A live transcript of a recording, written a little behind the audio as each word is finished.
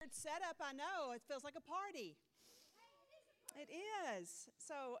setup, I know. It feels like a party. It is.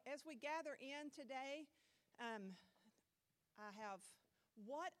 So as we gather in today, I have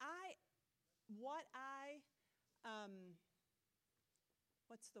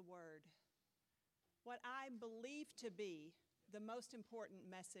what's the word? What I believe to be the most important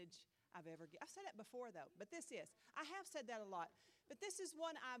message I've ever given. I've said it before though, but I have said that a lot, but this is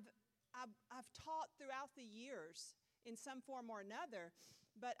one I've taught throughout the years in some form or another,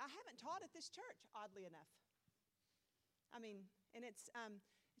 but I haven't taught at this church, oddly enough. I mean, and it's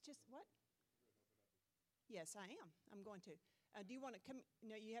just what? Yes, I am. I'm going to. Do you want to come?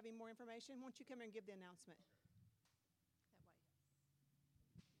 You have any more information? Why don't you come here and give the announcement? That way.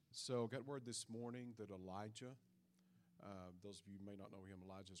 So, got word this morning that Elijah, those of you who may not know him,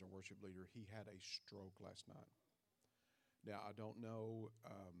 Elijah is our worship leader. He had a stroke last night. Now, I don't know.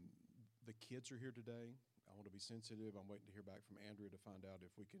 The kids are here today. I want to be sensitive. I'm waiting to hear back from Andrea to find out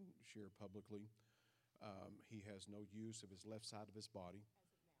if we can share publicly. He has no use of his left side of his body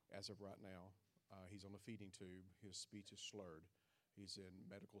as of right now. He's on a feeding tube. His speech is slurred. He's in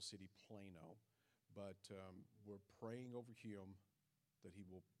Medical City, Plano. But we're praying over him that he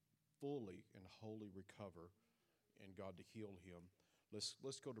will fully and wholly recover and God to heal him.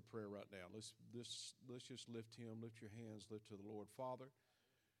 Let's go to prayer right now. Let's just lift him. Lift your hands. Lift to the Lord. Father,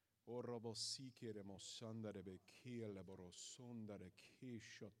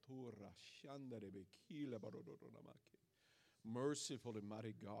 merciful and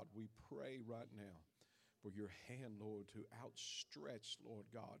mighty God, we pray right now for your hand, Lord, to outstretch, Lord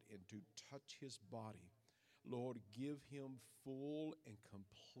God, and to touch his body. Lord, give him full and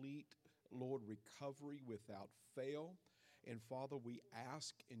complete, Lord, recovery without fail. And Father, we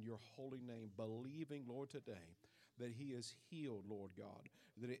ask in your holy name, believing, Lord, today, that he is healed, Lord God,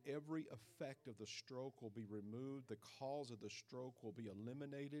 that every effect of the stroke will be removed, the cause of the stroke will be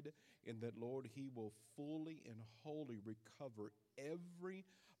eliminated, and that, Lord, he will fully and wholly recover every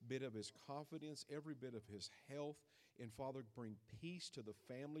bit of his confidence, every bit of his health. And Father, bring peace to the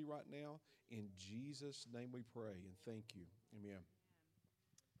family right now. In Jesus' name we pray and thank you. Amen.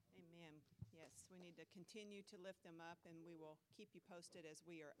 Amen. Yes, we need to continue to lift them up, and we will keep you posted as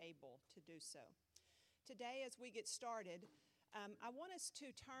we are able to do so. Today, as we get started, I want us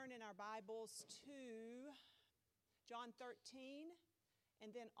to turn in our Bibles to John 13,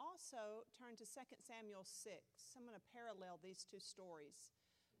 and then also turn to 2 Samuel 6. I'm going to parallel these two stories.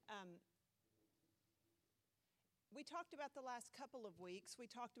 We talked about the last couple of weeks, we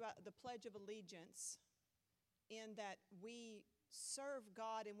talked about the Pledge of Allegiance, in that we serve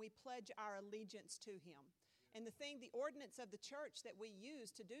God and we pledge our allegiance to him. And the ordinance of the church that we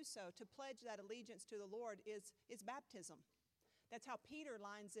use to do so, to pledge that allegiance to the Lord, is baptism. That's how Peter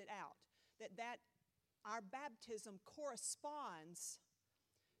lines it out, that our baptism corresponds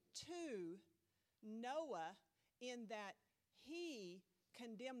to Noah, in that he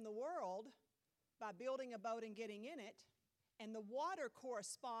condemned the world by building a boat and getting in it, and the water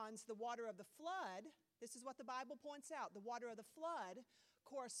corresponds, the water of the flood. This is what the Bible points out. The water of the flood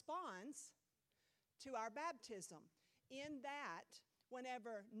corresponds to our baptism, in that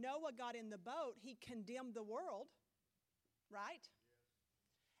whenever Noah got in the boat, he condemned the world, right?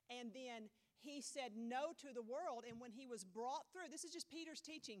 Yes. And then he said no to the world, and when he was brought through, this is just Peter's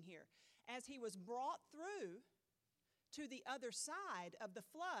teaching here, as he was brought through to the other side of the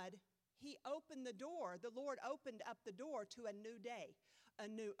flood, he opened the door, the Lord opened up the door to a new day, a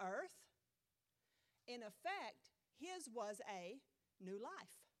new earth. In effect, his was a new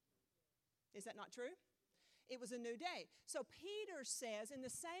life. Is that not true? It was a new day. So Peter says, in the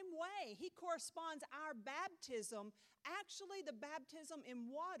same way, he corresponds our baptism, actually the baptism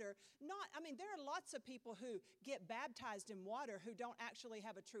in water. There are lots of people who get baptized in water who don't actually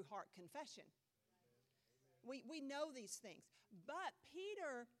have a true heart confession. We know these things. But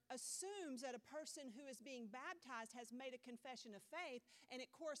Peter assumes that a person who is being baptized has made a confession of faith, and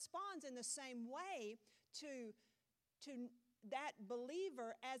it corresponds in the same way to that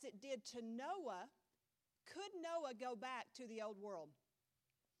believer as it did to Noah. Could Noah go back to the old world? No.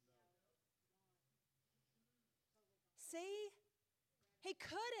 See? He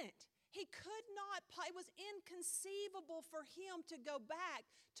couldn't. He could not. It was inconceivable for him to go back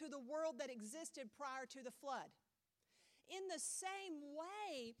to the world that existed prior to the flood. In the same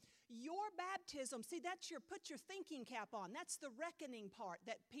way, your baptism, see, put your thinking cap on. That's the reckoning part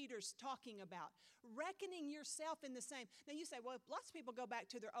that Peter's talking about. Reckoning yourself in the same. Now you say, well, lots of people go back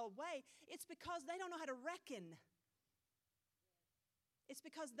to their old way. It's because they don't know how to reckon. It's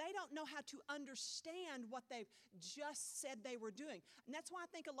because they don't know how to understand what they've just said they were doing. And that's why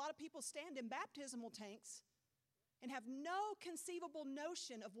I think a lot of people stand in baptismal tanks and have no conceivable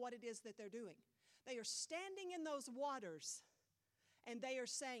notion of what it is that they're doing. They are standing in those waters, and they are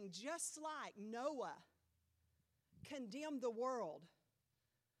saying, just like Noah condemned the world,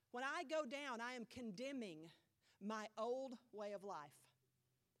 when I go down, I am condemning my old way of life,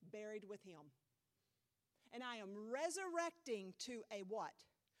 buried with him. And I am resurrecting to a what?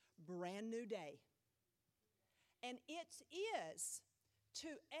 Brand new day. And it is to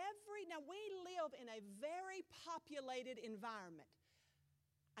now we live in a very populated environment.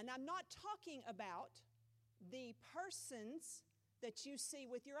 And I'm not talking about the persons that you see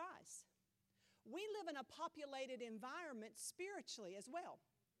with your eyes. We live in a populated environment spiritually as well.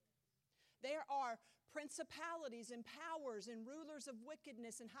 There are principalities and powers and rulers of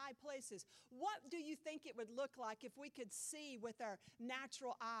wickedness in high places. What do you think it would look like if we could see with our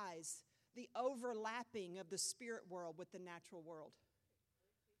natural eyes the overlapping of the spirit world with the natural world?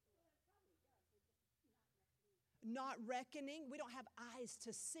 Not reckoning. We don't have eyes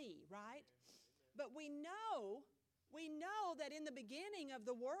to see, right? But we know that in the beginning of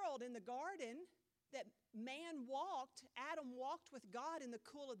the world, in the garden, that Adam walked with God in the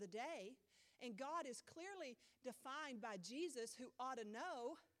cool of the day, and God is clearly defined by Jesus, who ought to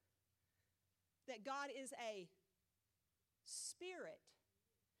know that God is a spirit,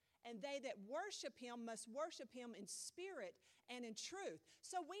 and they that worship him must worship him in spirit and in truth.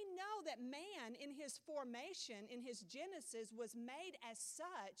 So we know that man in his formation, in his Genesis, was made as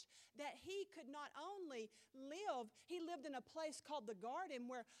such that he could not only live, he lived in a place called the garden,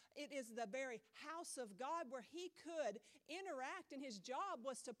 where it is the very house of God, where he could interact, and his job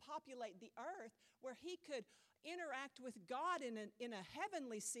was to populate the earth, where he could interact with God in a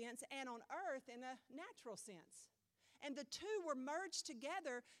heavenly sense and on earth in a natural sense. And the two were merged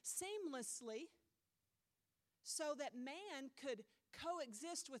together seamlessly so that man could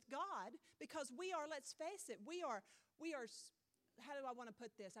coexist with God, because we are, let's face it, we are, how do I want to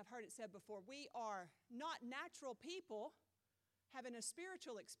put this? I've heard it said before. We are not natural people having a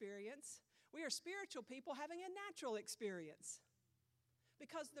spiritual experience. We are spiritual people having a natural experience.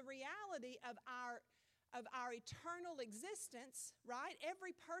 Because the reality of our eternal existence, right?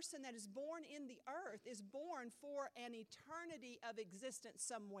 Every person that is born in the earth is born for an eternity of existence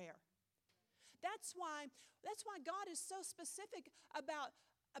somewhere. That's why God is so specific about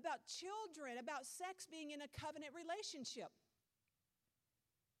children, about sex being in a covenant relationship.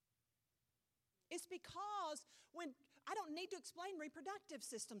 It's because I don't need to explain reproductive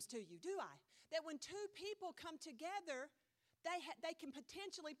systems to you, do I? That when two people come together, they can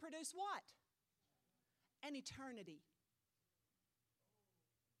potentially produce what? An eternity.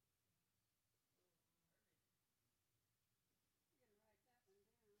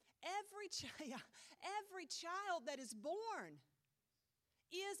 Every child that is born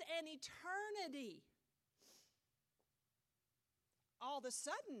is an eternity. All of a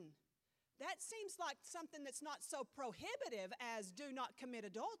sudden, that seems like something that's not so prohibitive as do not commit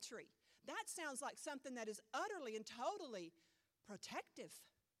adultery. That sounds like something that is utterly and totally protective.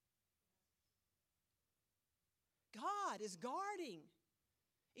 God is guarding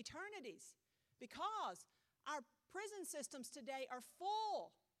eternities, because our prison systems today are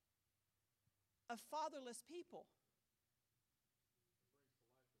full of fatherless people.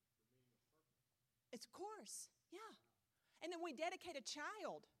 It's of course, yeah. And then we dedicate a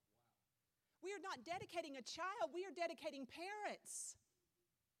child. We are not dedicating a child, we are dedicating parents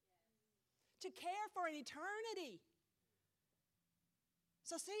to care for an eternity.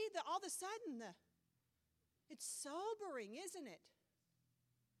 So see, all of a sudden, it's sobering, isn't it?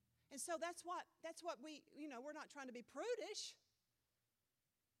 And so that's what we, we're not trying to be prudish.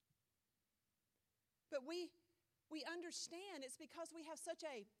 But we understand it's because we have such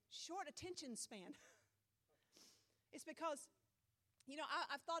a short attention span. It's because,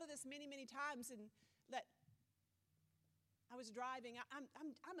 I've thought of this many, many times, and that I was driving. I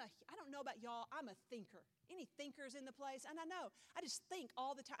don't know about y'all, I'm a thinker. Any thinkers in the place? And I know, I just think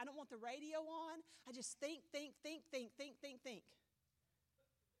all the time. I don't want the radio on. I just think.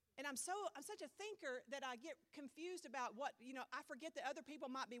 And I'm such a thinker that I get confused about what, I forget that other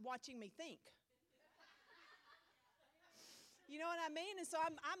people might be watching me think. You know what I mean? And so I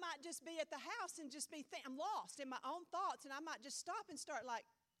might just be at the house and just be I'm lost in my own thoughts, and I might just stop and start like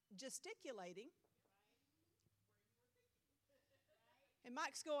gesticulating. And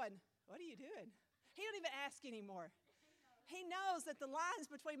Mike's going, "What are you doing?" He don't even ask anymore. He knows that the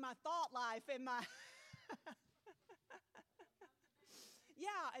lines between my thought life and my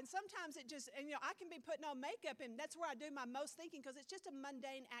yeah, and sometimes I can be putting on makeup, and that's where I do my most thinking, because it's just a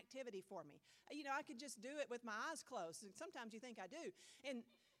mundane activity for me. I could just do it with my eyes closed, and sometimes you think I do. And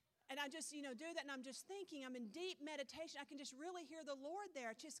And I just, do that, and I'm just thinking, I'm in deep meditation. I can just really hear the Lord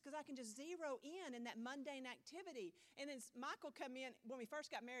there, just because I can just zero in that mundane activity. And then Michael come in, when we first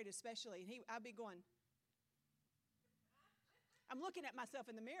got married especially, and I'd be going, I'm looking at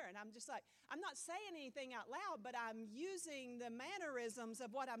myself in the mirror, and I'm just like, I'm not saying anything out loud, but I'm using the mannerisms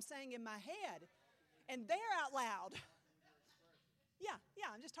of what I'm saying in my head. And they're out loud. Yeah,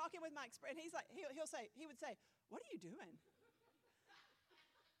 I'm just talking with my expression. He's like, he would say, what are you doing?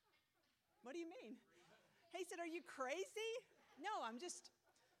 What do you mean? He said, are you crazy? No, I'm just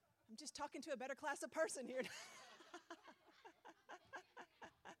talking to a better class of person here.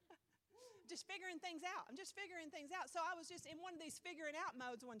 Just figuring things out. I'm just figuring things out. So I was just in one of these figuring out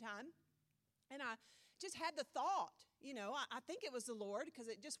modes one time, and I just had the thought, I think it was the Lord, because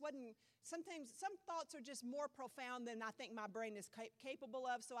it just wasn't, sometimes some thoughts are just more profound than I think my brain is capable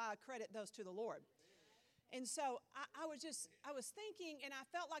of, so I credit those to the Lord. And so I was thinking, and I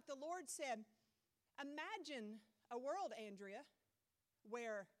felt like the Lord said, imagine a world, Andrea,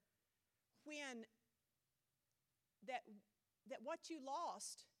 where when that what you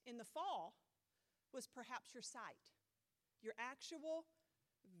lost in the fall was perhaps your sight, your actual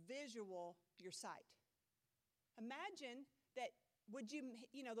visual, your sight. Imagine that,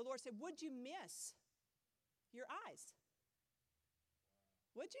 the Lord said, would you miss your eyes?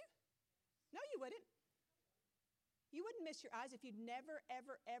 Would you? No, you wouldn't. You wouldn't miss your eyes if you'd never,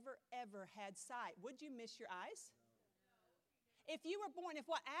 ever, ever, ever had sight. Would you miss your eyes? No. If you were born, if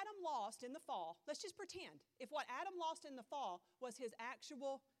what Adam lost in the fall, let's just pretend, if what Adam lost in the fall was his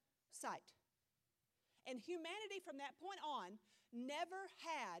actual sight, and humanity from that point on never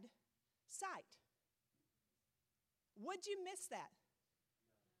had sight, would you miss that?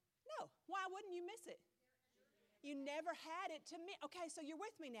 No. Why wouldn't you miss it? You never had it to me. Okay, so you're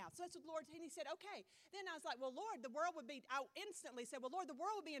with me now. So that's what the Lord said. And he said, okay. Then I was like, well, Lord, I instantly said, well, Lord, the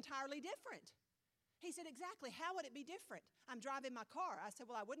world would be entirely different. He said, exactly. How would it be different? I'm driving my car. I said,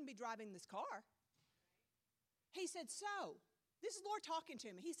 well, I wouldn't be driving this car. He said, so, this is the Lord talking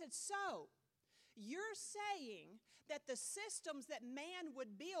to me. He said, so, you're saying that the systems that man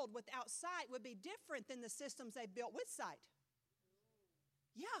would build without sight would be different than the systems they built with sight.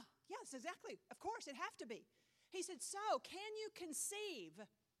 Yeah, yes, exactly. Of course, it'd have to be. He said, so can you conceive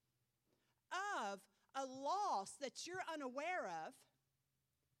of a loss that you're unaware of,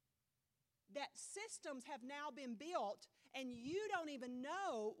 that systems have now been built and you don't even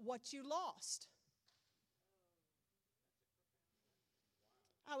know what you lost?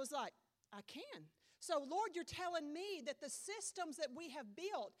 I was like, I can. So, Lord, you're telling me that the systems that we have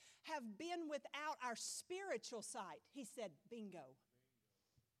built have been without our spiritual sight. He said, bingo.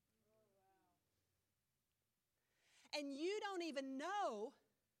 And you don't even know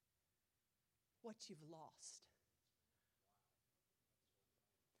what you've lost.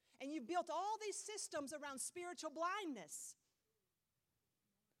 And you built all these systems around spiritual blindness.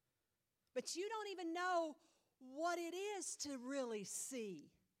 But you don't even know what it is to really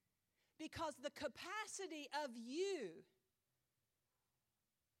see. Because the capacity of you,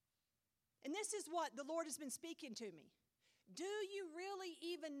 and this is what the Lord has been speaking to me. Do you really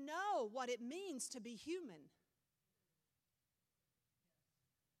even know what it means to be human?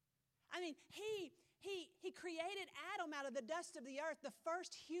 I mean, he created Adam out of the dust of the earth, the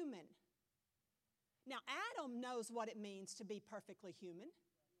first human. Now, Adam knows what it means to be perfectly human.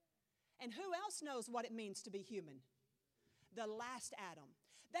 And who else knows what it means to be human? The last Adam.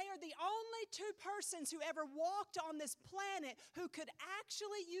 They are the only two persons who ever walked on this planet who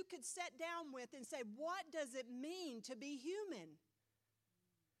you could sit down with and say, what does it mean to be human?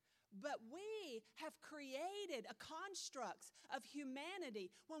 But we have created a construct of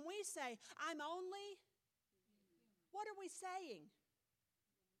humanity. When we say, I'm only, what are we saying?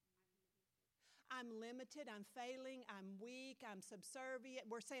 I'm limited, I'm failing, I'm weak, I'm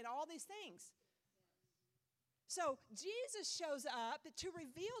subservient. We're saying all these things. So Jesus shows up to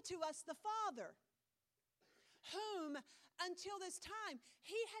reveal to us the Father, whom until this time,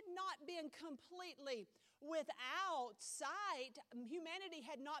 he had not been completely without sight. Humanity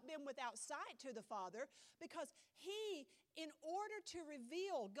had not been without sight to the Father, because he, in order to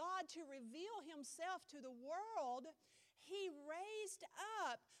reveal God, to reveal himself to the world, he raised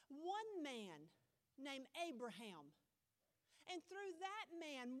up one man named Abraham. And through that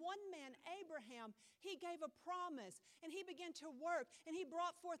man, one man, Abraham, he gave a promise, and he began to work, and he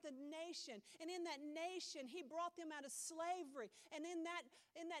brought forth a nation. And in that nation, he brought them out of slavery. And in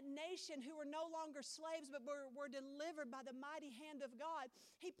that nation, who were no longer slaves, but were delivered by the mighty hand of God,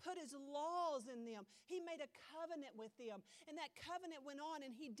 he put his laws in them. He made a covenant with them. And that covenant went on,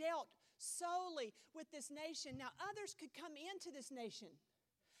 and he dealt solely with this nation. Now, others could come into this nation.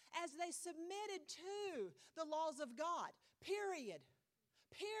 as they submitted to the laws of God. Period.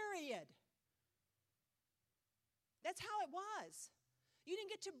 Period. That's how it was. You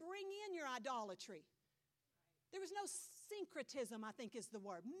didn't get to bring in your idolatry. There was no syncretism, I think is the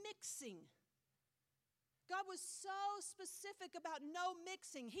word, mixing. God was so specific about no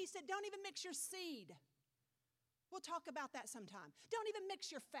mixing. He said, don't even mix your seed. We'll talk about that sometime. Don't even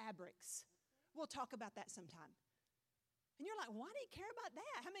mix your fabrics. We'll talk about that sometime. And you're like, why do you care about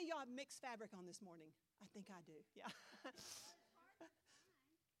that? How many of y'all have mixed fabric on this morning? I think I do, yeah.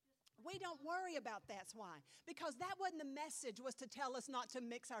 We don't worry about that's why. Because that wasn't the message, was to tell us not to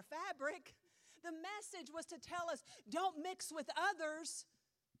mix our fabric. The message was to tell us, don't mix with others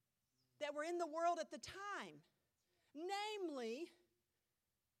that were in the world at the time. Namely,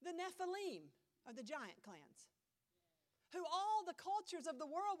 the Nephilim, or the giant clans, who all the cultures of the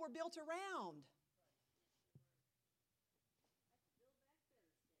world were built around.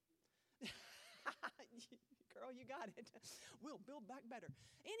 Girl, you got it. We'll build back better.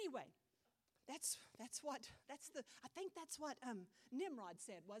 Anyway, I think that's what Nimrod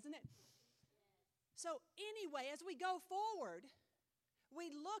said, wasn't it? So anyway, as we go forward,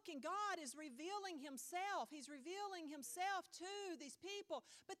 we look and God is revealing Himself. He's revealing Himself to these people,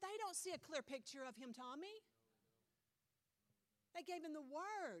 but they don't see a clear picture of Him, Tommy. They gave Him the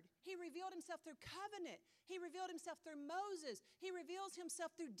Word. He revealed Himself through covenant. He revealed Himself through Moses. He reveals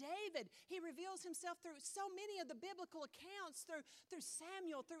Himself through David. He reveals Himself through so many of the biblical accounts, through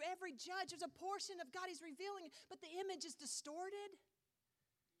Samuel, through every judge. There's a portion of God He's revealing, but the image is distorted,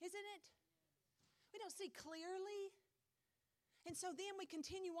 isn't it? We don't see clearly. And so then we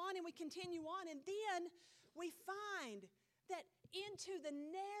continue on and we continue on, and then we find that into the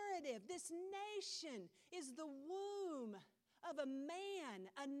narrative, this nation is the womb of a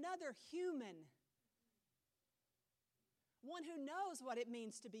man, another human. One who knows what it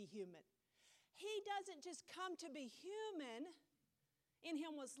means to be human. He doesn't just come to be human. In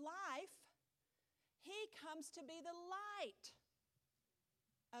Him was life. He comes to be the light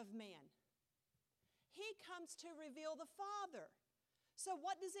of man. He comes to reveal the Father. So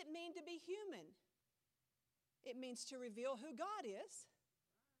what does it mean to be human? It means to reveal who God is,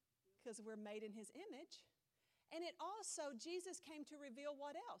 because we're made in His image. And it also, Jesus came to reveal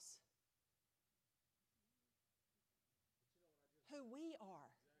what else? Who we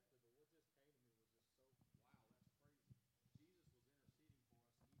are.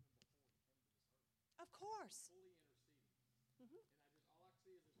 Of course. Mm-hmm. All I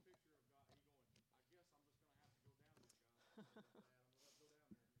see is this picture of God. He going, I guess I'm just going to have to go down there, God. I'm going to go down there and show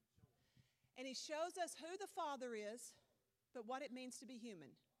Him. And He shows us who the Father is, but what it means to be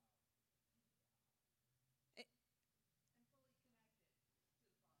human.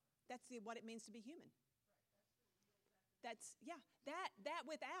 That's what it means to be human. That's, yeah, that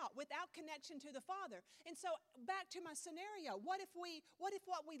without connection to the Father. And so back to my scenario, what if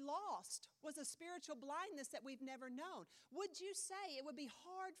what we lost was a spiritual blindness that we've never known? Would you say it would be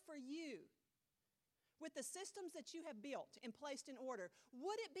hard for you, with the systems that you have built and placed in order,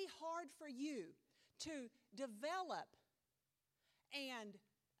 would it be hard for you to develop and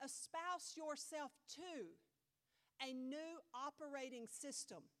espouse yourself to a new operating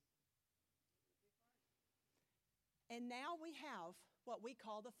system? And now we have what we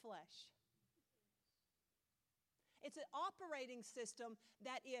call the flesh. It's an operating system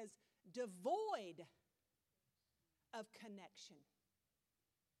that is devoid of connection. When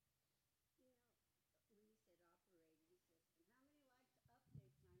you said operating system,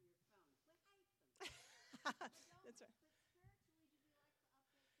 how many like the updates on your phone? We hate them. That's right. But spiritually, do we like the updates any better?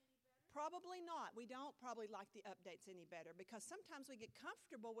 Probably not. We don't probably like the updates any better, because sometimes we get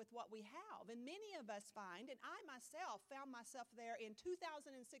comfortable with what we have. And many of us find, and I myself found myself there in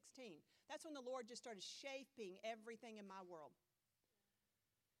 2016. That's when the Lord just started shaping everything in my world.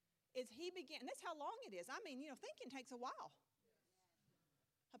 And that's how long it is. I mean, thinking takes a while.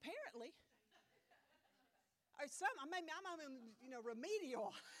 Apparently. Or maybe I'm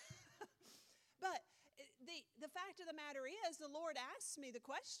remedial. But the fact of the matter is, the Lord asked me the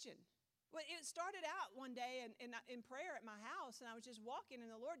question. Well, it started out one day in prayer at my house, and I was just walking,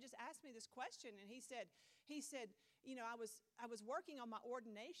 and the Lord just asked me this question, and He said, I was working on my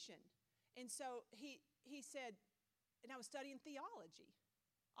ordination, and so He said, and I was studying theology,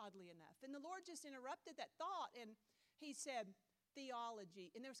 oddly enough, and the Lord just interrupted that thought, and He said,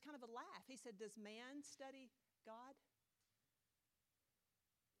 theology, and there was kind of a laugh. He said, does man study God?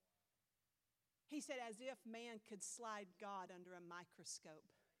 He said, as if man could slide God under a microscope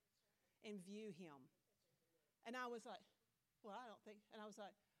and view Him. And I was like, well, I don't think. And I was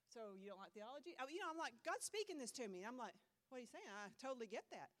like, so you don't like theology? I'm like, God's speaking this to me. I'm like, what are you saying? I totally get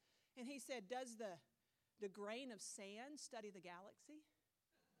that. And he said, does the grain of sand study the galaxy?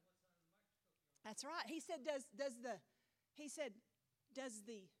 That's right. He said, does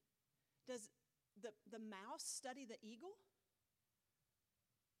the mouse study the eagle?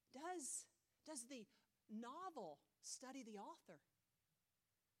 Does the novel study the author?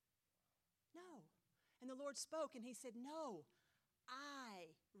 No. And the Lord spoke and he said, no,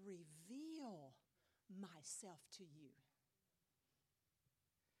 I reveal myself to you.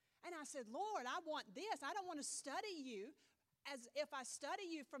 And I said, Lord, I want this. I don't want to study you as if I study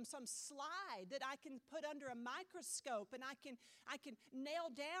you from some slide that I can put under a microscope and I can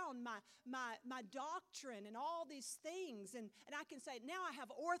nail down my doctrine and all these things. And I can say, now I have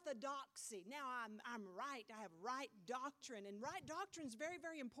orthodoxy. Now I'm right. I have right doctrine. And right doctrine is very,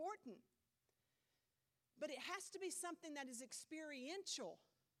 very important. But it has to be something that is experiential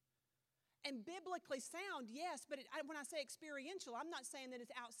and biblically sound, yes, but when I say experiential, I'm not saying that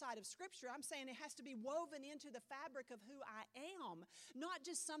it's outside of Scripture. I'm saying it has to be woven into the fabric of who I am, not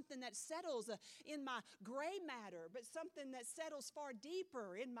just something that settles in my gray matter, but something that settles far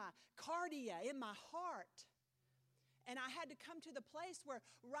deeper in my cardia, in my heart. And I had to come to the place where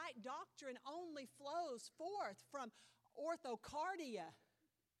right doctrine only flows forth from orthocardia,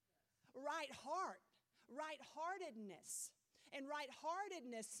 right heart, right-heartedness. And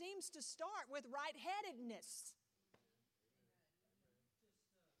right-heartedness seems to start with right-headedness.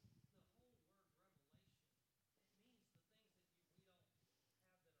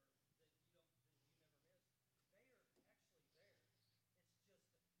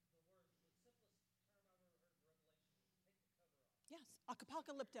 Yes,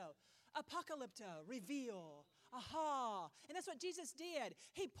 apocalypto, reveal, aha. And that's what Jesus did.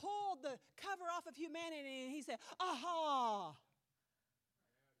 He pulled the cover off of humanity and he said, aha.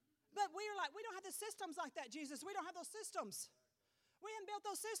 But we are like, we don't have the systems like that, Jesus. We don't have those systems. We haven't built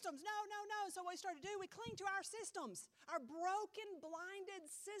those systems. No. So what we started to do, we cling to our systems, our broken, blinded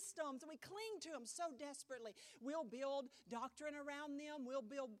systems, and we cling to them so desperately. We'll build doctrine around them. We'll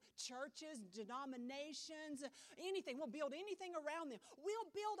build churches, denominations, anything. We'll build anything around them. We'll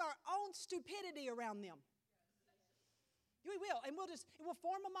build our own stupidity around them. We will, and we'll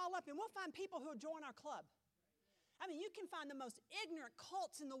form them all up, and we'll find people who will join our club. I mean, you can find the most ignorant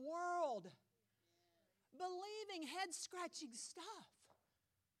cults in the world believing head-scratching stuff.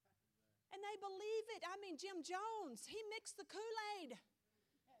 And they believe it. I mean, Jim Jones, he mixed the Kool-Aid.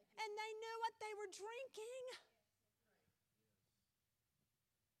 And they knew what they were drinking.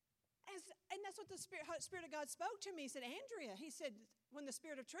 And that's what the Spirit of God spoke to me. He said, Andrea, he said, when the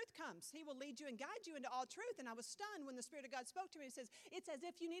Spirit of truth comes, he will lead you and guide you into all truth. And I was stunned when the Spirit of God spoke to me. He says, it's as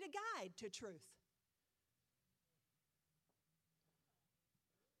if you need a guide to truth.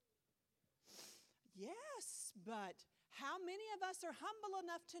 Yes, but how many of us are humble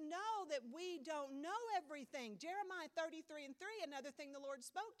enough to know that we don't know everything? Jeremiah 33:3, another thing the Lord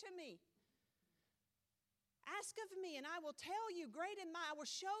spoke to me. Ask of me, and I will tell you I will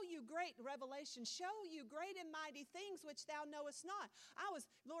show you great revelation, show you great and mighty things which thou knowest not.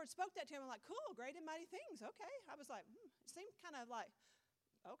 Lord spoke that to him. I'm like, cool, great and mighty things. Okay. I was like, it seemed kind of like,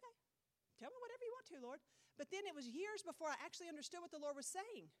 okay, tell me whatever you want to, Lord. But then it was years before I actually understood what the Lord was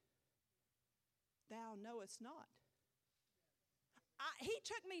saying. Thou knowest not. He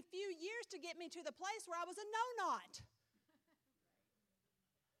took me a few years to get me to the place where I was a know-not.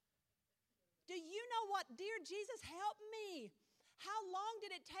 Do you know what, dear Jesus, help me? How long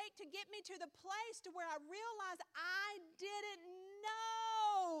did it take to get me to the place to where I realized I didn't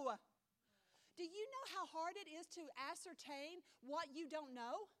know? Do you know how hard it is to ascertain what you don't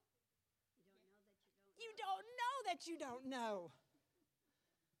know? You don't know that you don't know.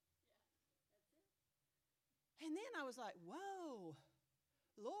 And then I was like, whoa,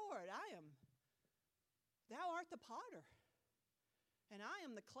 Lord, thou art the potter, and I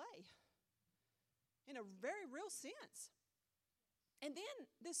am the clay, in a very real sense. And then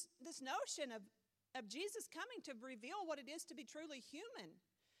this notion of Jesus coming to reveal what it is to be truly human,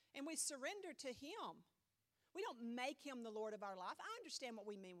 and we surrender to him. We don't make him the Lord of our life. I understand what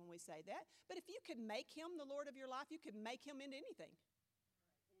we mean when we say that, but if you could make him the Lord of your life, you could make him into anything.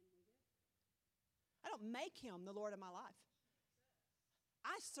 I don't make him the Lord of my life.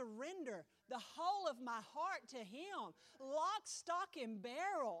 I surrender the whole of my heart to him. Lock, stock, and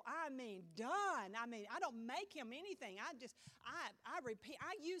barrel. I mean, done. I mean, I don't make him anything. I repeat.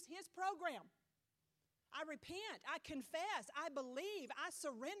 I use his program. I repent. I confess. I believe. I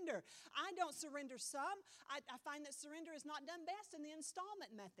surrender. I don't surrender some. I find that surrender is not done best in the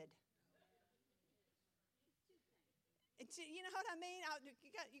installment method. You know what I mean?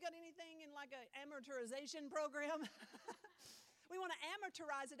 You got anything in like an amortization program? We want to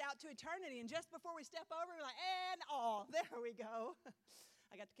amortize it out to eternity. And just before we step over, we're like, and there we go.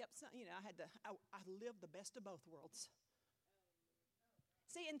 I got to keep, I lived the best of both worlds.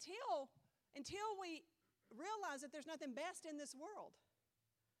 See, until we realize that there's nothing best in this world,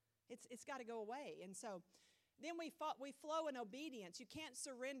 it's got to go away. And so then we flow in obedience. You can't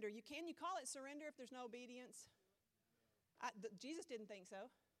surrender. Can you call it surrender if there's no obedience? Jesus didn't think so.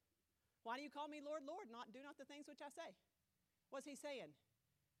 Why do you call me Lord, Lord, do not the things which I say? What's he saying?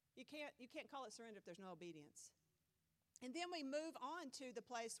 You can't call it surrender if there's no obedience. And then we move on to the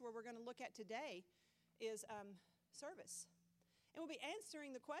place where we're going to look at today is service. And we'll be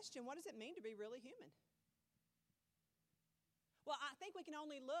answering the question, what does it mean to be really human? Well, I think we can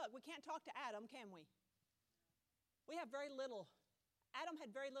only look. We can't talk to Adam, can we? We have very little. Adam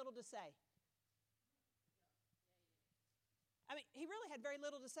had very little to say. I mean, he really had very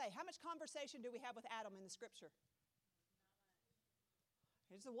little to say. How much conversation do we have with Adam in the scripture?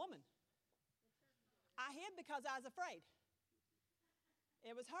 Here's the woman. I hid because I was afraid.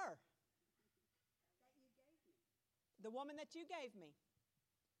 It was her. The woman that you gave me.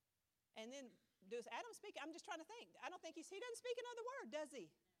 And then, does Adam speak? I'm just trying to think. I don't think he doesn't speak another word, does he?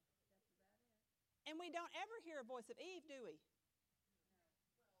 And we don't ever hear a voice of Eve, do we?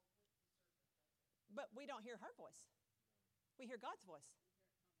 But we don't hear her voice. We hear God's voice.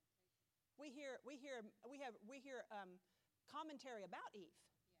 We hear commentary about Eve.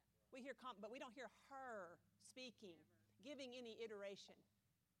 We hear, but we don't hear her speaking, giving any iteration.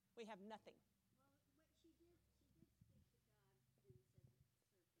 We have nothing. Well, she did speak to God and said that the serpent tricked her. That's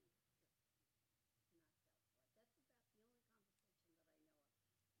about the only conversation that I know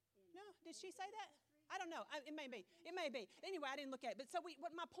of. No, did she say that? I don't know. It may be. It may be. Anyway, I didn't look at it. But so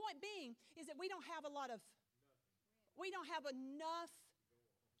what my point being is that we don't have enough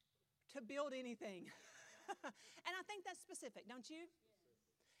to build anything. And I think that's specific, don't you?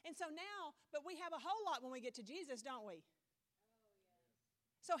 And so now, but we have a whole lot when we get to Jesus, don't we?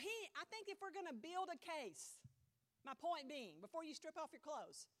 So I think if we're going to build a case, my point being, before you strip off your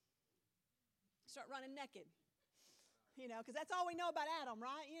clothes, start running naked. Because that's all we know about Adam,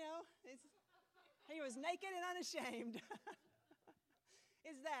 right? He was naked and unashamed.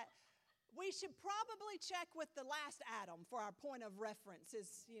 Is that we should probably check with the last Adam for our point of reference.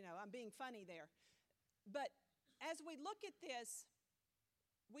 I'm being funny there. But as we look at this,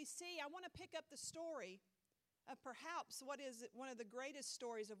 we see, I want to pick up the story of perhaps what is one of the greatest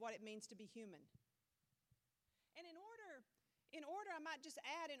stories of what it means to be human. And in order, I might just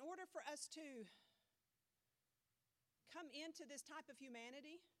add, in order for us to come into this type of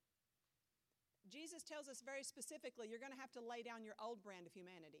humanity, Jesus tells us very specifically, you're going to have to lay down your old brand of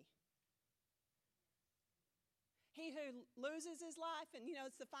humanity. He who loses his life, and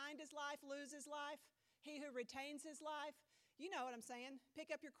it's to find his life, lose his life. He who retains his life, you know what I'm saying. Pick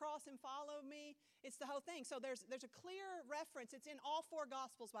up your cross and follow me. It's the whole thing. So there's a clear reference. It's in all 4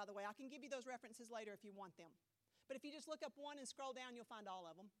 Gospels, by the way. I can give you those references later if you want them. But if you just look up one and scroll down, you'll find all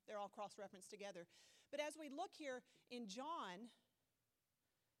of them. They're all cross-referenced together. But as we look here in John,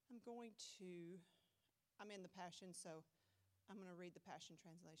 I'm in the Passion, so I'm going to read the Passion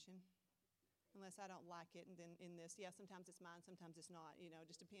Translation. Unless I don't like it, and then in this, sometimes it's mine, sometimes it's not. It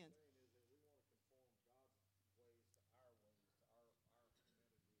just depends.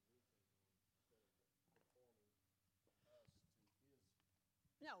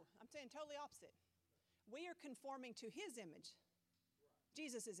 No, I'm saying totally opposite. We are conforming to his image,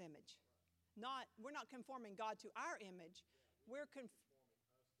 Jesus' image. We're not conforming God to our image. We're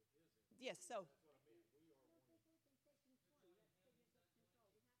yes, so.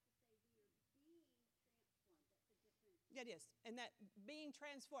 It is. And that being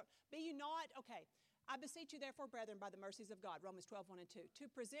transformed. Be you not, okay. I beseech you therefore, brethren, by the mercies of God, Romans 12, 1 and 2, to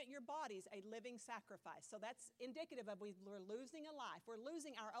present your bodies a living sacrifice. So that's indicative of we're losing a life. We're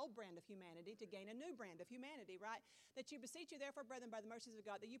losing our old brand of humanity to gain a new brand of humanity, right? That you beseech you therefore, brethren, by the mercies of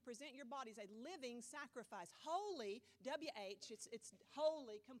God, that you present your bodies a living sacrifice, holy, W-H, it's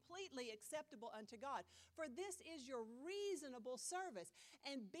holy, completely acceptable unto God. For this is your reasonable service.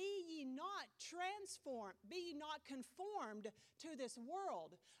 And be ye not conformed to this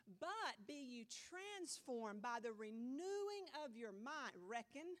world, but be ye transformed by the renewing of your mind.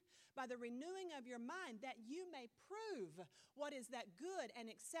 By the renewing of your mind, that you may prove what is that good and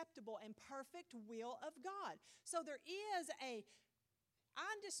acceptable and perfect will of God. So there is I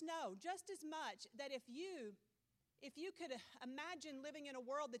just know just as much that if you could imagine living in a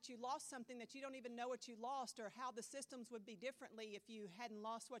world that you lost something that you don't even know what you lost, or how the systems would be differently if you hadn't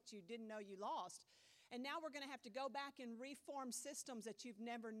lost what you didn't know you lost. And now we're going to have to go back and reform systems that you've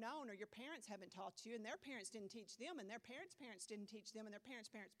never known or your parents haven't taught you, and their parents didn't teach them, and their parents' parents didn't teach them, and their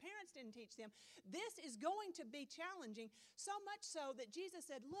parents' parents' parents didn't teach them. This is going to be challenging, so much so that Jesus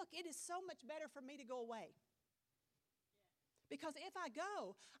said, look, it is so much better for me to go away. Because if I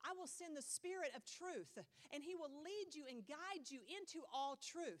go, I will send the Spirit of truth, and He will lead you and guide you into all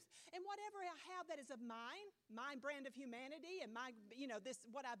truth. And whatever I have that is of mine, my brand of humanity, and my, this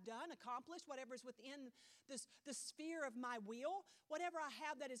what I've done, accomplished, whatever is within the sphere of my will, whatever I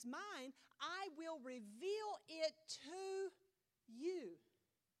have that is mine, I will reveal it to you.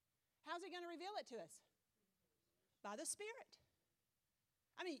 How's He going to reveal it to us? By the Spirit.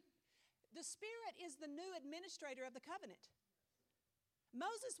 I mean, the Spirit is the new administrator of the covenant.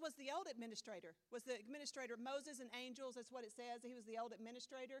 Moses was the old administrator, was the administrator of Moses and angels. That's what it says. He was the old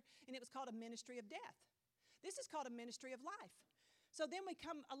administrator, and it was called a ministry of death. This is called a ministry of life. So then we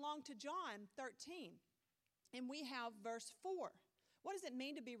come along to John 13, and we have verse 4. What does it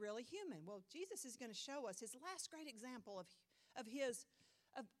mean to be really human? Well, Jesus is going to show us his last great example of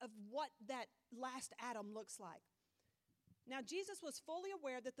what that last Adam looks like. Now, Jesus was fully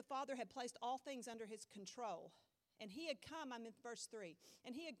aware that the Father had placed all things under his control. And he had come, I'm in verse 3,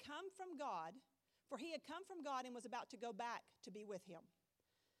 and he had come from God, for he had come from God and was about to go back to be with him.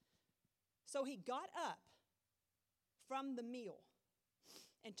 So he got up from the meal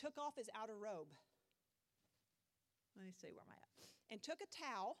and took off his outer robe. Let me see, where am I at? And took a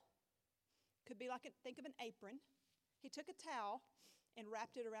towel, could be like, think of an apron. He took a towel and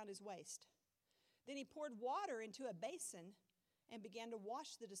wrapped it around his waist. Then he poured water into a basin and began to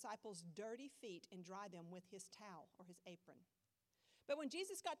wash the disciples' dirty feet and dry them with his towel or his apron. But when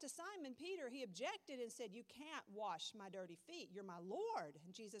Jesus got to Simon Peter, he objected and said, you can't wash my dirty feet. You're my Lord.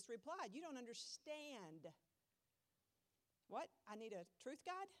 And Jesus replied, you don't understand. What? I need a truth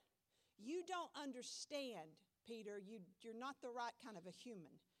guide? You don't understand, Peter. You're not the right kind of a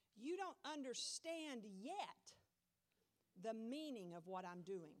human. You don't understand yet the meaning of what I'm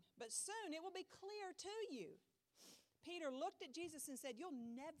doing. But soon it will be clear to you. Peter looked at Jesus and said, you'll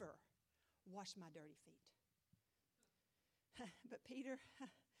never wash my dirty feet. But Peter,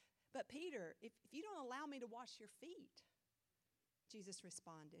 if you don't allow me to wash your feet, Jesus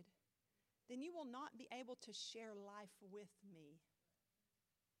responded, then you will not be able to share life with me.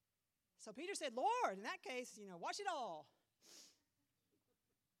 So Peter said, Lord, in that case, wash it all.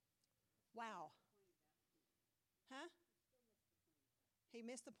 Wow. Huh? He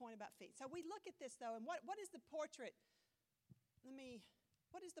missed the point about feet. So we look at this, though, and what is the portrait?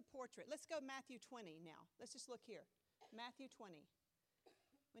 What is the portrait? Let's go Matthew 20 now. Let's just look here. Matthew 20.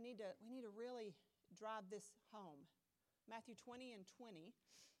 We need to really drive this home. Matthew 20 and 20.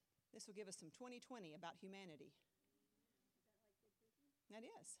 This will give us some 20/20 about humanity. That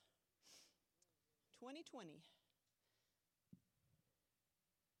is. 20/20.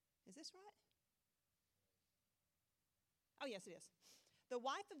 Is this right? Oh, yes, it is. The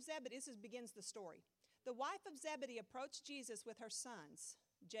wife of Zebedee, this begins the story. The wife of Zebedee approached Jesus with her sons,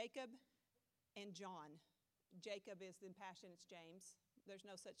 Jacob and John. Jacob is in Passion, it's James. There's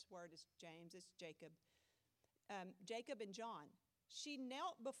no such word as James, it's Jacob. Jacob and John. She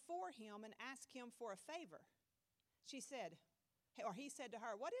knelt before him and asked him for a favor. He said to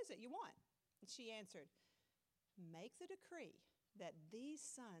her, what is it you want? And she answered, make the decree that these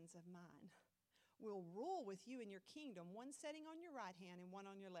sons of mine will rule with you in your kingdom, one sitting on your right hand and one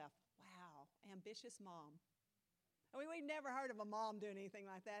on your left. Wow, ambitious mom. We've never heard of a mom doing anything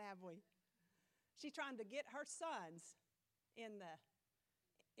like that, have we? She's trying to get her sons in the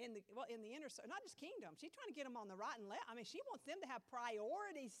inner circle, not just kingdom. She's trying to get them on the right and left. She wants them to have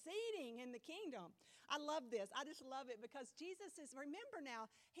priority seating in the kingdom. I love this. I just love it because Jesus is, remember now,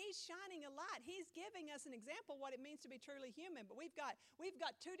 he's shining a light. He's giving us an example of what it means to be truly human. But we've got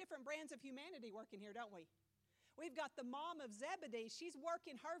two different brands of humanity working here, don't we? We've got the mom of Zebedee. She's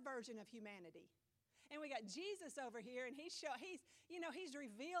working her version of humanity. And we got Jesus over here, and he's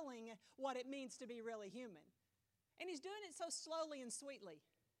revealing what it means to be really human. And he's doing it so slowly and sweetly.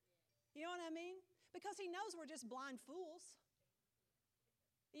 You know what I mean? Because he knows we're just blind fools.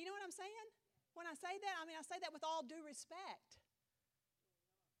 You know what I'm saying? When I say that, I say that with all due respect.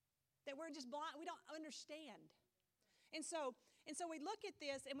 That we're just blind, we don't understand. And so we look at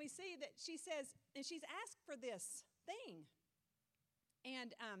this and we see that she says, and she's asked for this thing.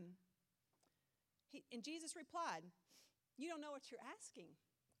 And Jesus replied, you don't know what you're asking.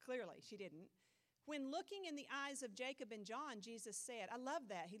 Clearly, she didn't. When looking in the eyes of Jacob and John, Jesus said, I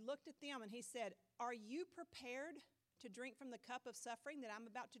love that. He looked at them and he said, are you prepared to drink from the cup of suffering that I'm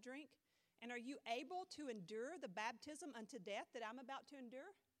about to drink? And are you able to endure the baptism unto death that I'm about to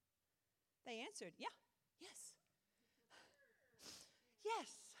endure? They answered, yeah, Yes. Yes.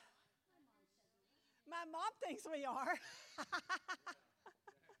 My mom thinks we are.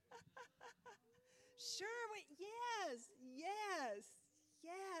 Sure, yes.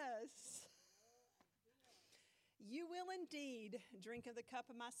 You will indeed drink of the cup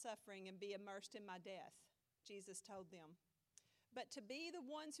of my suffering and be immersed in my death, Jesus told them. But to be the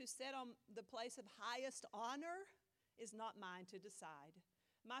ones who sit on the place of highest honor is not mine to decide.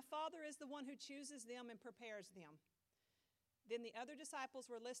 My Father is the one who chooses them and prepares them. Then the other disciples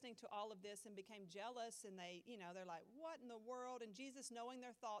were listening to all of this and became jealous, and they're like, what in the world? And Jesus, knowing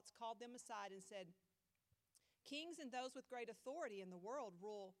their thoughts, called them aside and said, kings and those with great authority in the world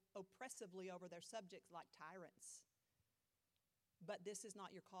rule oppressively over their subjects like tyrants. But this is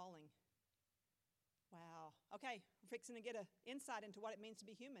not your calling. Wow. Okay, we're fixing to get an insight into what it means to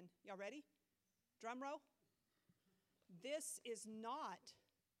be human. Y'all ready? Drum roll. This is not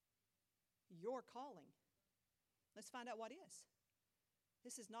your calling. Let's find out what is.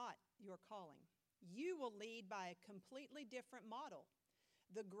 This is not your calling. You will lead by a completely different model.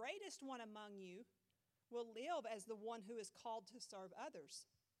 The greatest one among you will live as the one who is called to serve others,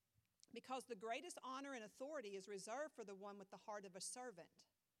 because the greatest honor and authority is reserved for the one with the heart of a servant.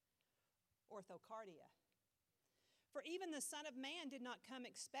 Orthocardia. For even the Son of Man did not come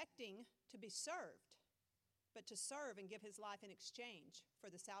expecting to be served, but to serve and give his life in exchange for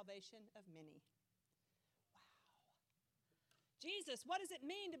the salvation of many. Wow. Jesus, what does it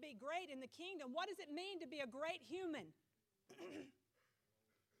mean to be great in the kingdom? What does it mean to be a great human?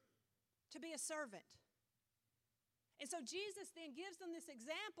 To be a servant. And so Jesus then gives them this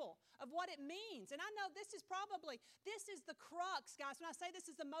example of what it means. And I know this is the crux, guys. When I say this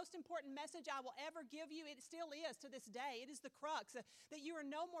is the most important message I will ever give you, it still is to this day. It is the crux that you are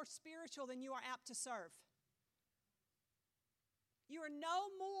no more spiritual than you are apt to serve. You are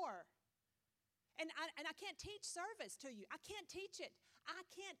no more. And I can't teach service to you. I can't teach it. I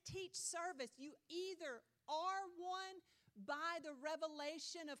can't teach service. You either are one by the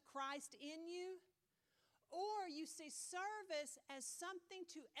revelation of Christ in you, or you see service as something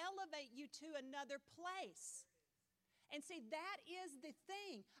to elevate you to another place. And see, that is the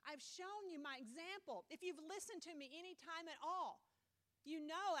thing. I've shown you my example. If you've listened to me any time at all, you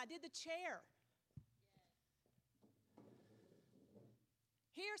know I did the chair.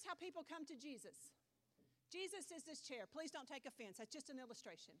 Here's how people come to Jesus. Jesus is this chair. Please don't take offense. That's just an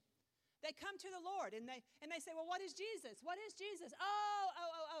illustration. They come to the Lord and they say, well, what is Jesus? What is Jesus?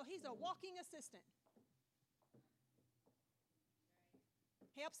 Oh, he's a walking assistant.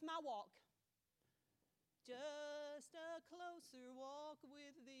 Helps my walk. Just a closer walk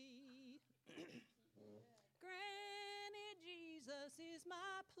with thee. Granted, Jesus is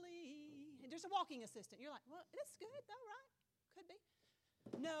my plea. And there's a walking assistant. You're like, well, that's good though, right? Could be.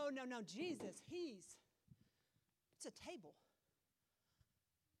 No. Jesus, it's a table.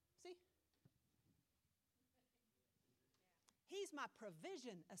 See? He's my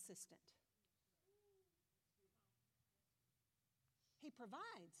provision assistant. He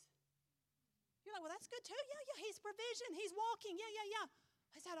provides. You're like, well, that's good too. Yeah, he's provision. He's walking. Yeah.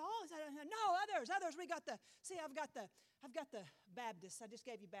 Is that all? No, others. I've got the Baptists. I just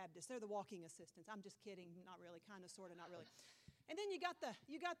gave you Baptists. They're the walking assistants. I'm just kidding. Not really, kind of, sort of, not really. And then you got the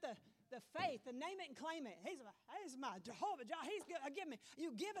faith, the name it and claim it. He's my Jehovah. He's good. Give me. You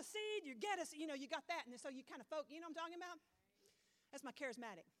give a seed, you get a seed. You got that. And so you kind of folk, you know what I'm talking about? That's my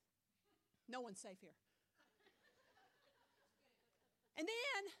charismatic. No one's safe here. And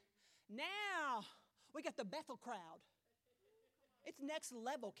then, now, we got the Bethel crowd. It's next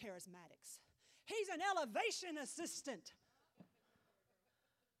level charismatics. He's an elevation assistant.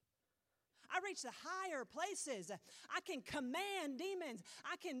 I reach the higher places. I can command demons.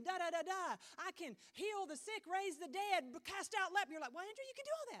 I can da-da-da-da. I can heal the sick, raise the dead, cast out leper. You're like, well, Andrew, you can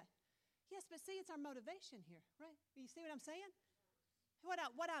do all that. Yes, but see, it's our motivation here, right? You see what I'm saying? Why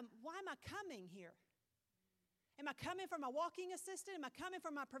am I coming here? Am I coming from a walking assistant? Am I coming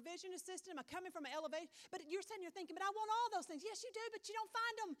from my provision assistant? Am I coming from an elevation? But you're sitting here thinking, but I want all those things. Yes, you do, but you don't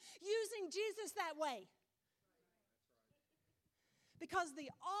find them using Jesus that way. Because the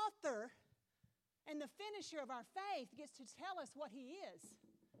author and the finisher of our faith gets to tell us what he is.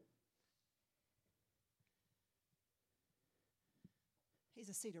 He's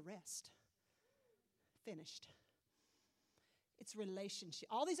a seat of rest. Finished. It's relationship.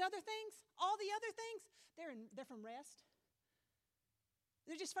 All the other things, they're from rest.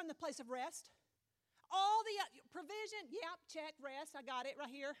 They're just from the place of rest. All the provision, yep, check, rest. I got it right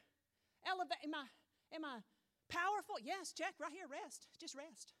here. Elevate. Am I powerful? Yes, check, right here, rest. Just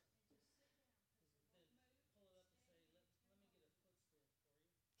rest.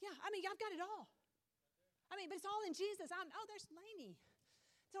 Yeah, I've got it all. I mean, but it's all in Jesus. There's Lainey.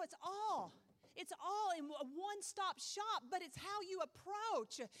 So it's all in a one-stop shop, but it's how you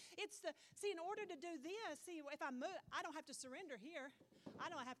approach. In order to do this, if I move, I don't have to surrender here. I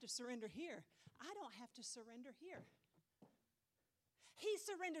don't have to surrender here. I don't have to surrender here. He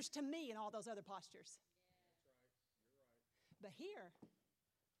surrenders to me in all those other postures. But here,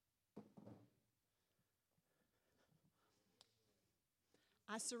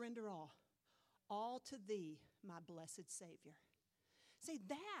 I surrender all to thee, my blessed Savior. See,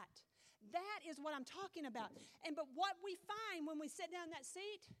 that is what I'm talking about. But what we find when we sit down in that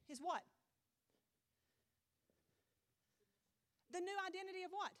seat is what? The new identity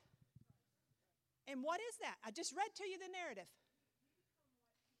of what? And what is that? I just read to you the narrative.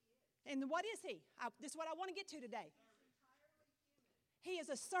 And what is he? This is what I want to get to today. He is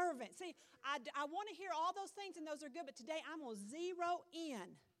a servant. See, I want to hear all those things, and those are good, but today I'm going to zero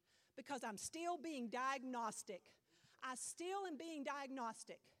in because I'm still being diagnostic. I still am being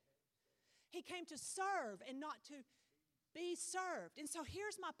diagnostic. He came to serve and not to be served. And so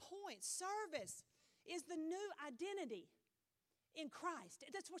here's my point. Service is the new identity in Christ.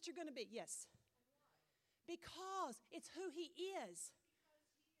 That's what you're going to be, yes. Because it's who he is.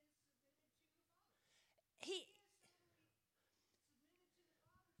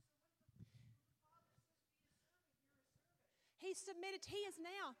 He submitted. He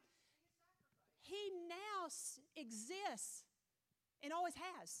now exists and always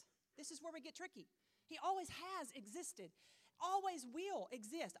has. This is where we get tricky. He always has existed, always will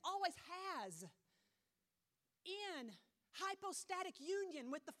exist, always has in hypostatic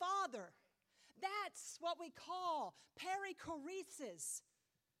union with the Father. That's what we call perichoresis.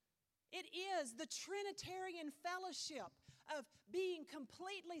 It is the Trinitarian fellowship of being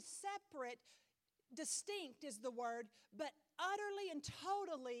completely separate, distinct is the word, but utterly and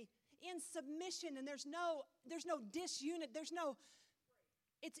totally in submission, and there's no disunit,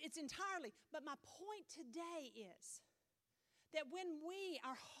 it's entirely. But my point today is that when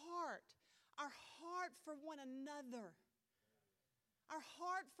our heart for one another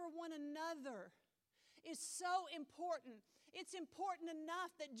is so important. It's important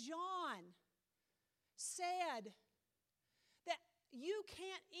enough that John said that you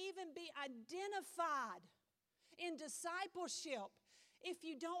can't even be identified in discipleship if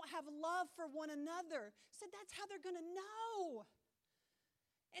you don't have love for one another. So that's how they're going to know.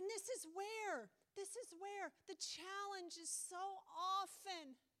 And this is where the challenge is so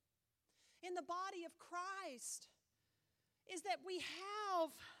often in the body of Christ is that we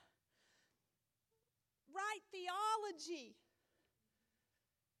have right theology.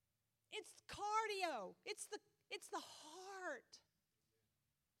 It's cardio. It's the heart.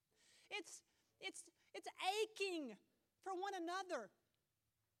 It's aching for one another.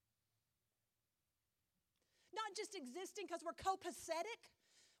 Not just existing because we're copacetic.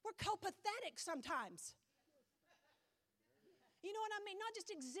 We're copathetic sometimes. You know what I mean? Not just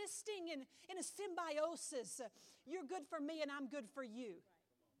existing in a symbiosis. You're good for me and I'm good for you.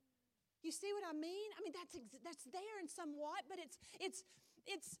 You see what I mean? I mean, that's there in somewhat, but it's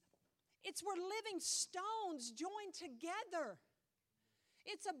we're living stones joined together.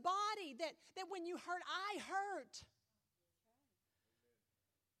 It's a body that when you hurt, I hurt.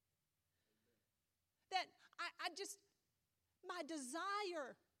 That my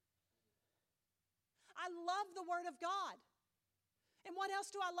desire, I love the Word of God. And what else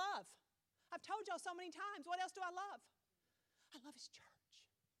do I love? I've told y'all so many times, what else do I love? I love His church.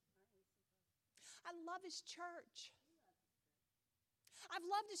 I love His church. I've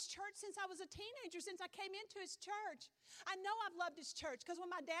loved His church since I was a teenager, since I came into His church. I know I've loved His church because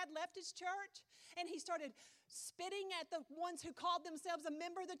when my dad left His church and he started spitting at the ones who called themselves a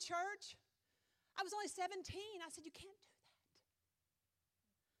member of the church, I was only 17. I said, you can't do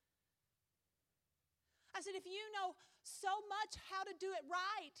that. I said, if you know so much how to do it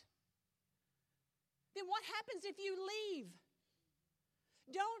right, then what happens if you leave?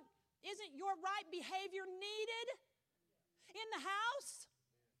 Isn't your right behavior needed in the house?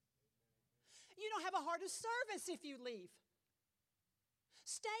 You don't have a heart of service if you leave.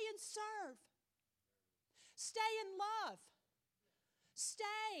 Stay and serve. Stay and love.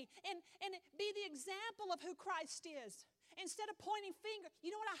 Stay and be the example of who Christ is. Instead of pointing finger.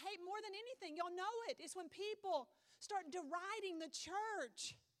 You know what I hate more than anything? Y'all know it. It's when people start deriding the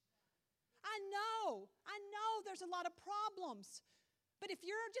church. I know there's a lot of problems. But if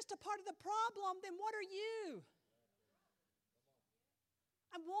you're just a part of the problem, then what are you?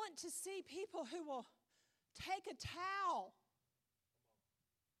 I want to see people who will take a towel,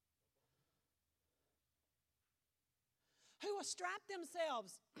 who will strap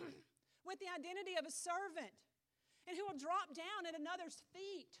themselves with the identity of a servant, and who will drop down at another's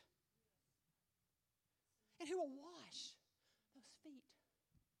feet, and who will wash those feet.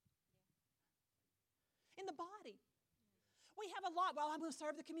 In the body. We have a lot. Well, I'm going to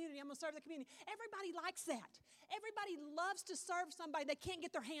serve the community. I'm going to serve the community. Everybody likes that. Everybody loves to serve somebody they can't get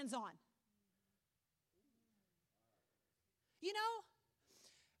their hands on. You know,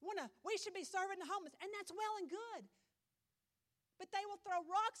 we should be serving the homeless, and that's well and good. But they will throw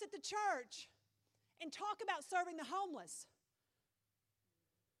rocks at the church and talk about serving the homeless.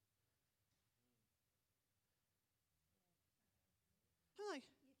 I'm like,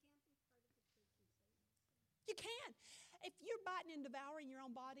 you can't. If you're biting and devouring your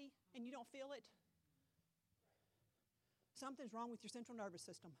own body and you don't feel it, something's wrong with your central nervous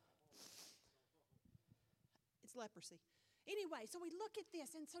system. It's leprosy. Anyway, so we look at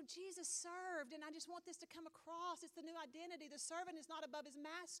this, and so Jesus served, and I just want this to come across. It's the new identity. The servant is not above his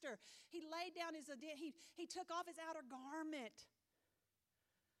master. He laid down his identity. He took off his outer garment.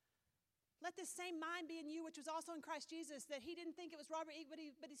 Let this same mind be in you, which was also in Christ Jesus, that he didn't think it was robbery, but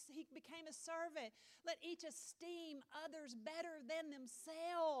he became a servant. Let each esteem others better than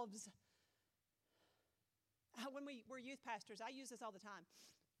themselves. When we're youth pastors, I use this all the time.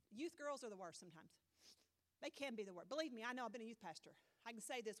 Youth girls are the worst sometimes. They can be the worst. Believe me, I know I've been a youth pastor. I can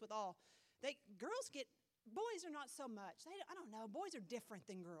say this with all. Boys are not so much. I don't know. Boys are different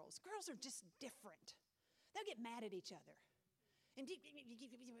than girls. Girls are just different. They'll get mad at each other. And guys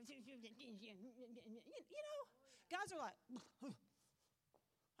are like,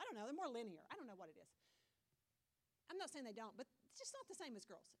 I don't know, they're more linear. I don't know what it is. I'm not saying they don't, but it's just not the same as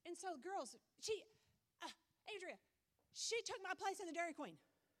girls. And so girls, Andrea, she took my place in the Dairy Queen.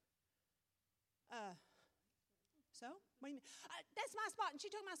 So? What do you mean? That's my spot, and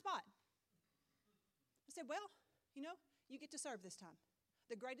she took my spot. I said, well, you get to serve this time.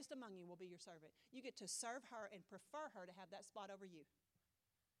 The greatest among you will be your servant. You get to serve her and prefer her to have that spot over you.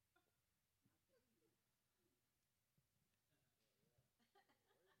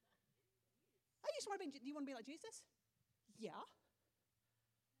 Do you want to be like Jesus? Yeah.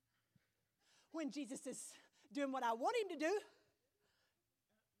 When Jesus is doing what I want him to do,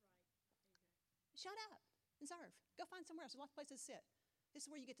 shut up and serve. Go find somewhere else. There's lots of places to sit. This is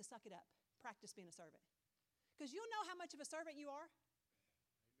where you get to suck it up. Practice being a servant. Because you'll know how much of a servant you are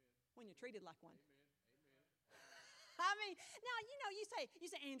when you're treated like one. I mean, now, you say,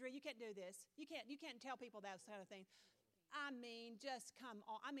 Andrea, you can't do this. You can't tell people that kind of thing. I mean, just come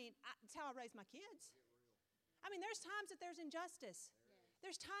on. I mean, it's how I raise my kids. I mean, there's times that there's injustice.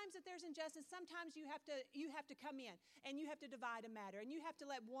 There's times that there's injustice. Sometimes you have to come in and you have to divide a matter and you have to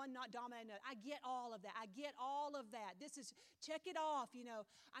let one not dominate another. I get all of that. This is, check it off,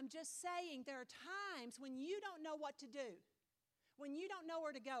 I'm just saying there are times when you don't know what to do. When you don't know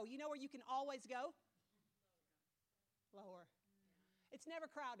where to go, you know where you can always go? Lower. It's never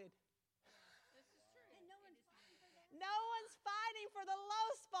crowded. This is true. And No one's fighting for the low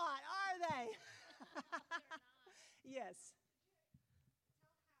spot, are they? Yes.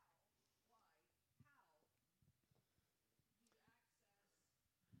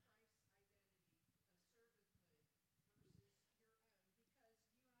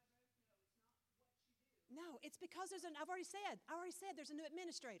 No, it's because I've already said there's a new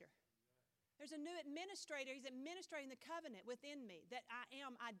administrator. There's a new administrator. He's administrating the covenant within me that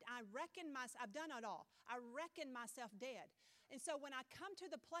I reckon myself, I've done it all. I reckon myself dead. And so when I come to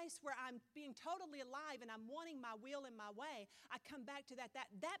the place where I'm being totally alive and I'm wanting my will and my way, I come back to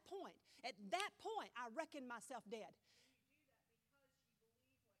that point. At that point, I reckon myself dead.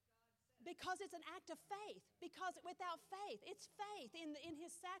 Because it's an act of faith. Because without faith, it's faith in his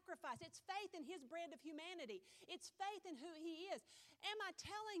sacrifice. It's faith in his brand of humanity. It's faith in who he is. Am I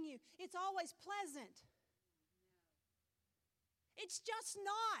telling you, it's always pleasant? It's just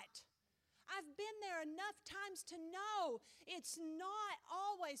not. I've been there enough times to know it's not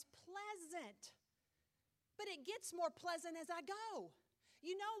always pleasant. But it gets more pleasant as I go.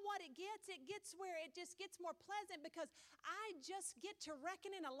 You know what it gets? It gets where it just gets more pleasant because I just get to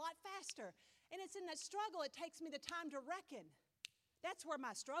reckon in a lot faster. And it's in that struggle it takes me the time to reckon. That's where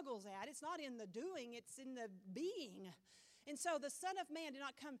my struggle's at. It's not in the doing, it's in the being. And so the Son of Man did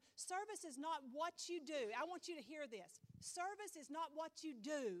not come. Service is not what you do. I want you to hear this. Service is not what you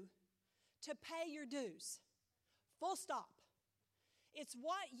do to pay your dues. Full stop. It's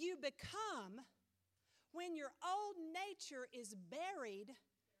what you become when your old nature is buried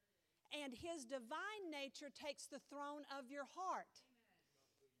and his divine nature takes the throne of your heart.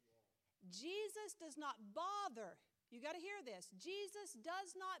 Jesus does not bother, you got to hear this, Jesus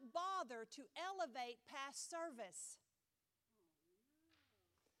does not bother to elevate past service.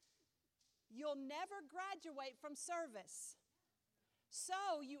 you'll never graduate from service.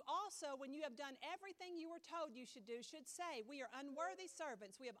 So you also, when you have done everything you were told you should do, should say, we are unworthy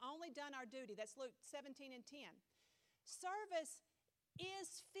servants. We have only done our duty. That's Luke 17 and 10. Service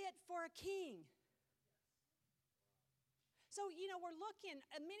is fit for a king. So, we're looking,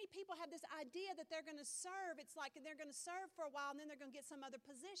 many people have this idea that they're going to serve. It's like they're going to serve for a while and then they're going to get some other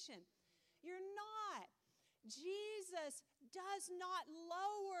position. You're not. Jesus does not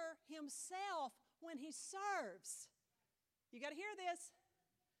lower himself when he serves. You got to hear this.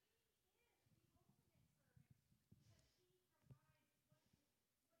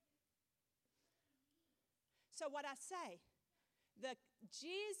 So what I say,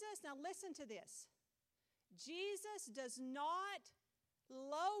 now listen to this. Jesus does not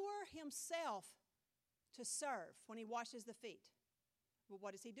lower himself to serve when he washes the feet. Well,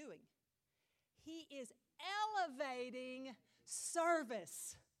 what is he doing? He is elevating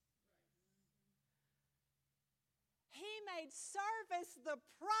service. He made service the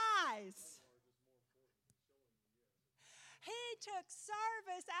prize. He took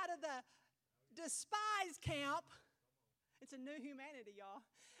service out of the despised camp. It's a new humanity, y'all.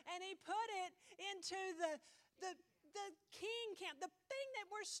 And he put it into the king camp, the thing that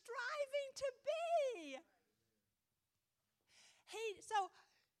we're striving to be. So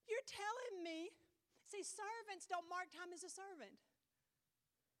you're telling me, see, servants don't mark time as a servant.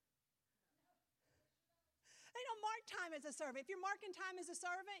 They don't mark time as a servant. If you're marking time as a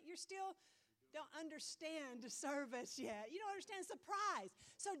servant, you still don't understand service yet. You don't understand surprise.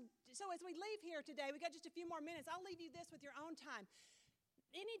 So as we leave here today, we got just a few more minutes. I'll leave you this with your own time.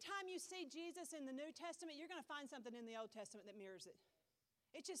 Anytime you see Jesus in the New Testament, you're going to find something in the Old Testament that mirrors it.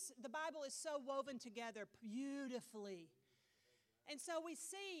 It's just, the Bible is so woven together beautifully. And so we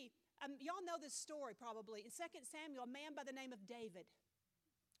see, y'all know this story probably. In 2 Samuel, a man by the name of David,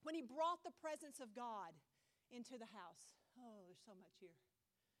 when he brought the presence of God into the house. Oh, there's so much here.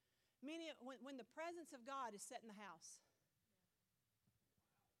 When the presence of God is set in the house.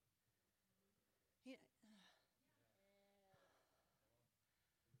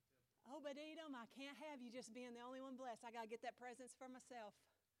 Obed-Edom, I can't have you just being the only one blessed. I got to get that presence for myself.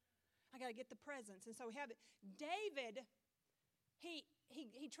 I got to get the presence. And so we have it. David, he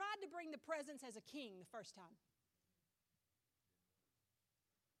tried to bring the presence as a king the first time.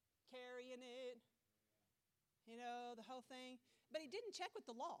 Carrying it, the whole thing. But he didn't check with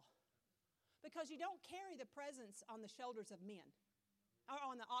the law. Because you don't carry the presence on the shoulders of men. Or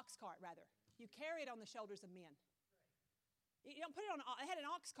on the ox cart, rather. You carry it on the shoulders of men. You don't put it on, they had an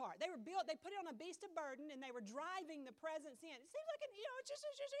ox cart. They put it on a beast of burden and they were driving the presence in. It seems like, it's just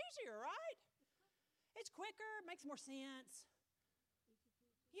easier, right? It's quicker, makes more sense.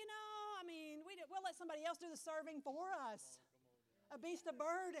 We'll let somebody else do the serving for us. A beast of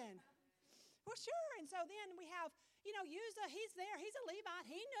burden. Well, sure. And so then we have, Uzzah, he's there. He's a Levite.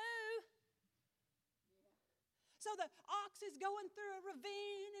 He knew. So the ox is going through a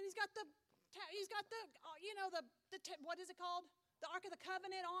ravine and he's got the what is it called? The Ark of the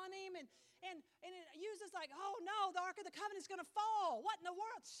Covenant on him. And Uzzah's like, oh no, the Ark of the Covenant's going to fall. What in the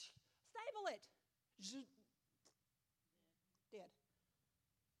world? Stable it. Dead.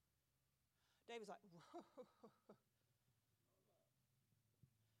 David's like, whoa.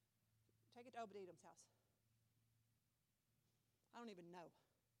 Take it to Obed-Edom's house. I don't even know.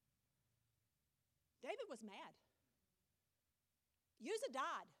 David was mad. Uzzah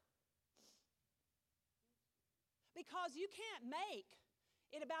died. Because you can't make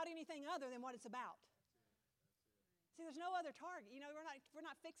it about anything other than what it's about. See, there's no other target. We're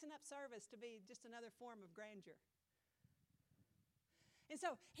not fixing up service to be just another form of grandeur. And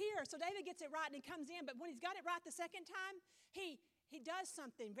so David gets it right and he comes in, but when he's got it right the second time, he does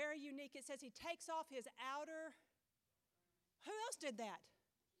something very unique. It says he takes off his outer. Who else did that?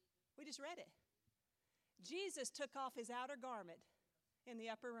 We just read it. Jesus took off his outer garment in the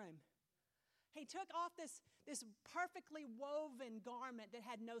upper room. He took off this perfectly woven garment that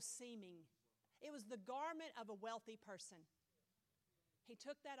had no seaming. It was the garment of a wealthy person. He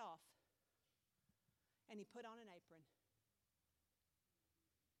took that off and he put on an apron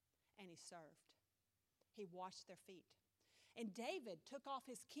and he served. He washed their feet. And David took off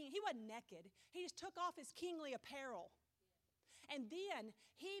his king. He wasn't naked. He just took off his kingly apparel. And then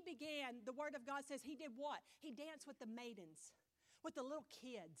he began, the Word of God says he did what? He danced with the maidens, with the little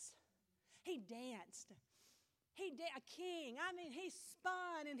kids. He danced. A king. He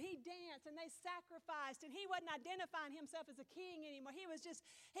spun and he danced and they sacrificed and he wasn't identifying himself as a king anymore. He was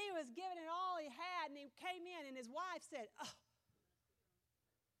giving it all he had, and he came in and his wife said, oh,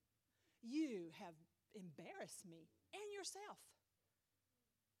 you have embarrassed me and yourself.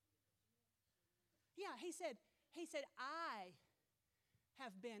 Yeah, he said, I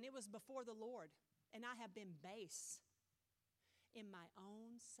have been, it was before the Lord, and I have been base in my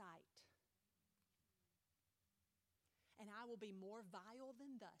own sight. And I will be more vile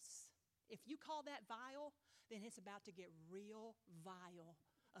than thus. If you call that vile, then it's about to get real vile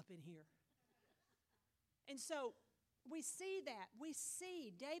up in here. And so we see that. We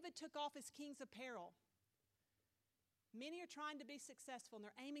see David took off his king's apparel. Many are trying to be successful, and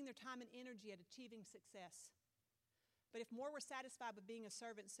they're aiming their time and energy at achieving success. But if more were satisfied with being a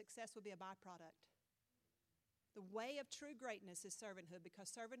servant, success would be a byproduct. The way of true greatness is servanthood,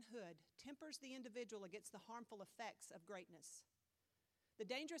 because servanthood tempers the individual against the harmful effects of greatness. The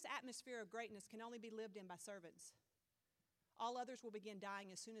dangerous atmosphere of greatness can only be lived in by servants. All others will begin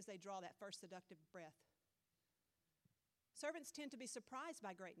dying as soon as they draw that first seductive breath. Servants tend to be surprised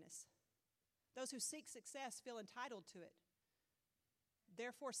by greatness. Those who seek success feel entitled to it.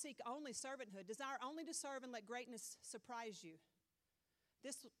 Therefore, seek only servanthood. Desire only to serve and let greatness surprise you.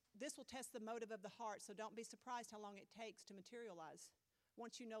 This will test the motive of the heart, so don't be surprised how long it takes to materialize.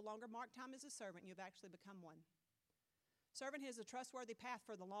 Once you no longer mark time as a servant, you've actually become one. Servanthood is a trustworthy path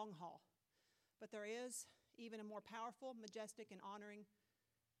for the long haul, but there is even a more powerful, majestic, and honoring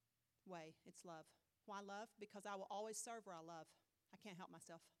way. It's love. Why love? Because I will always serve where I love. I can't help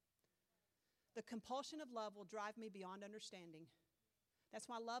myself. The compulsion of love will drive me beyond understanding. That's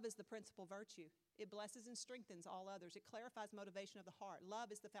why love is the principal virtue. It blesses and strengthens all others. It clarifies motivation of the heart.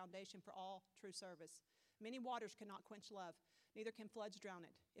 Love is the foundation for all true service. Many waters cannot quench love, neither can floods drown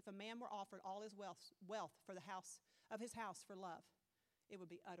it. If a man were offered all his wealth for the house of his house for love, it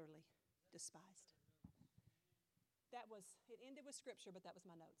would be utterly despised. It ended with scripture, but that was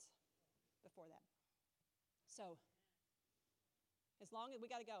my notes before that. So, as long as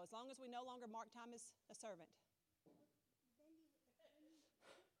we got to go, as long as we no longer mark time as a servant,